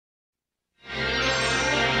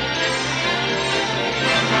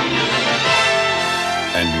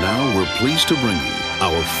we're pleased to bring you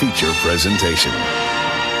our feature presentation.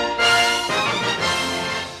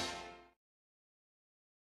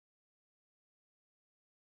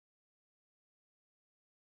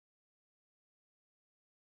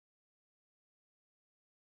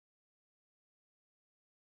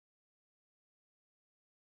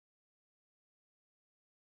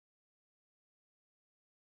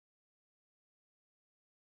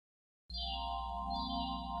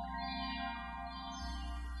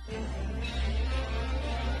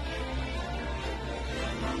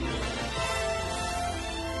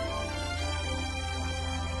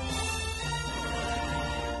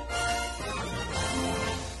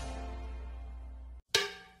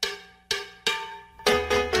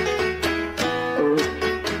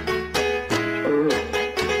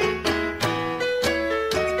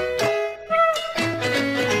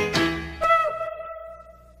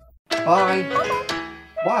 Bye.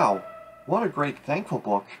 Wow, what a great thankful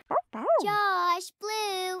book. Josh,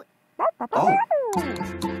 Blue. Oh,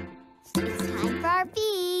 It's time for our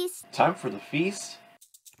feast. time for the feast?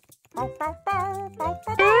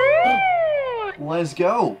 Let's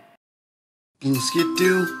go. Blue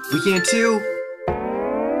Skidoo, we can too.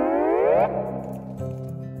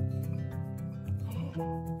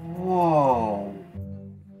 Whoa.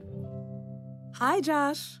 Hi,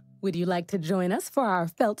 Josh. Would you like to join us for our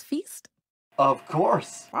felt feast? Of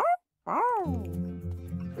course. Come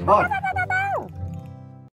on,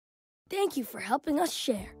 Thank you for helping us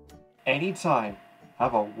share. anytime.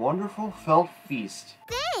 Have a wonderful felt feast.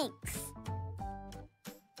 Thanks.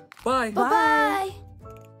 Bye. Bye-bye.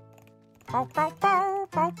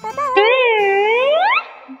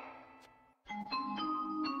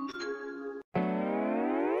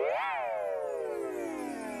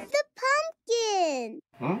 The pumpkin.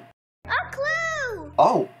 Hmm? A clue.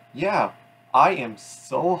 Oh, yeah. I am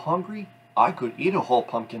so hungry, I could eat a whole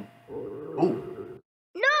pumpkin. Ooh.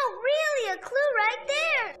 No, really, a clue right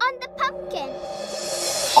there on the pumpkin.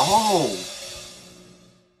 Oh!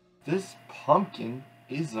 This pumpkin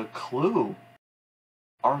is a clue.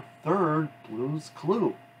 Our third Blue's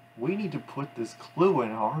clue. We need to put this clue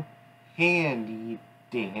in our handy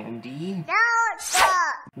dandy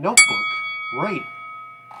notebook. Right.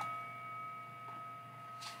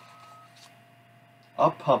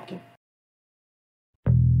 A pumpkin.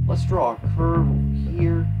 Let's draw a curve over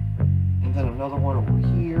here, and then another one over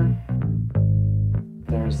here.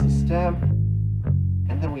 There's the stem,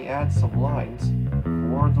 and then we add some lines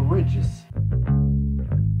for the ridges.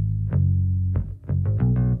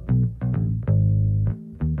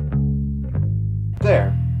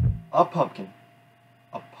 There, a pumpkin.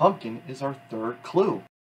 A pumpkin is our third clue.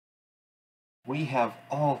 We have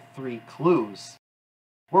all three clues.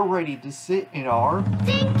 We're ready to sit in our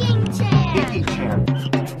Thinking chair. thinking chair.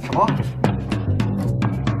 Come on.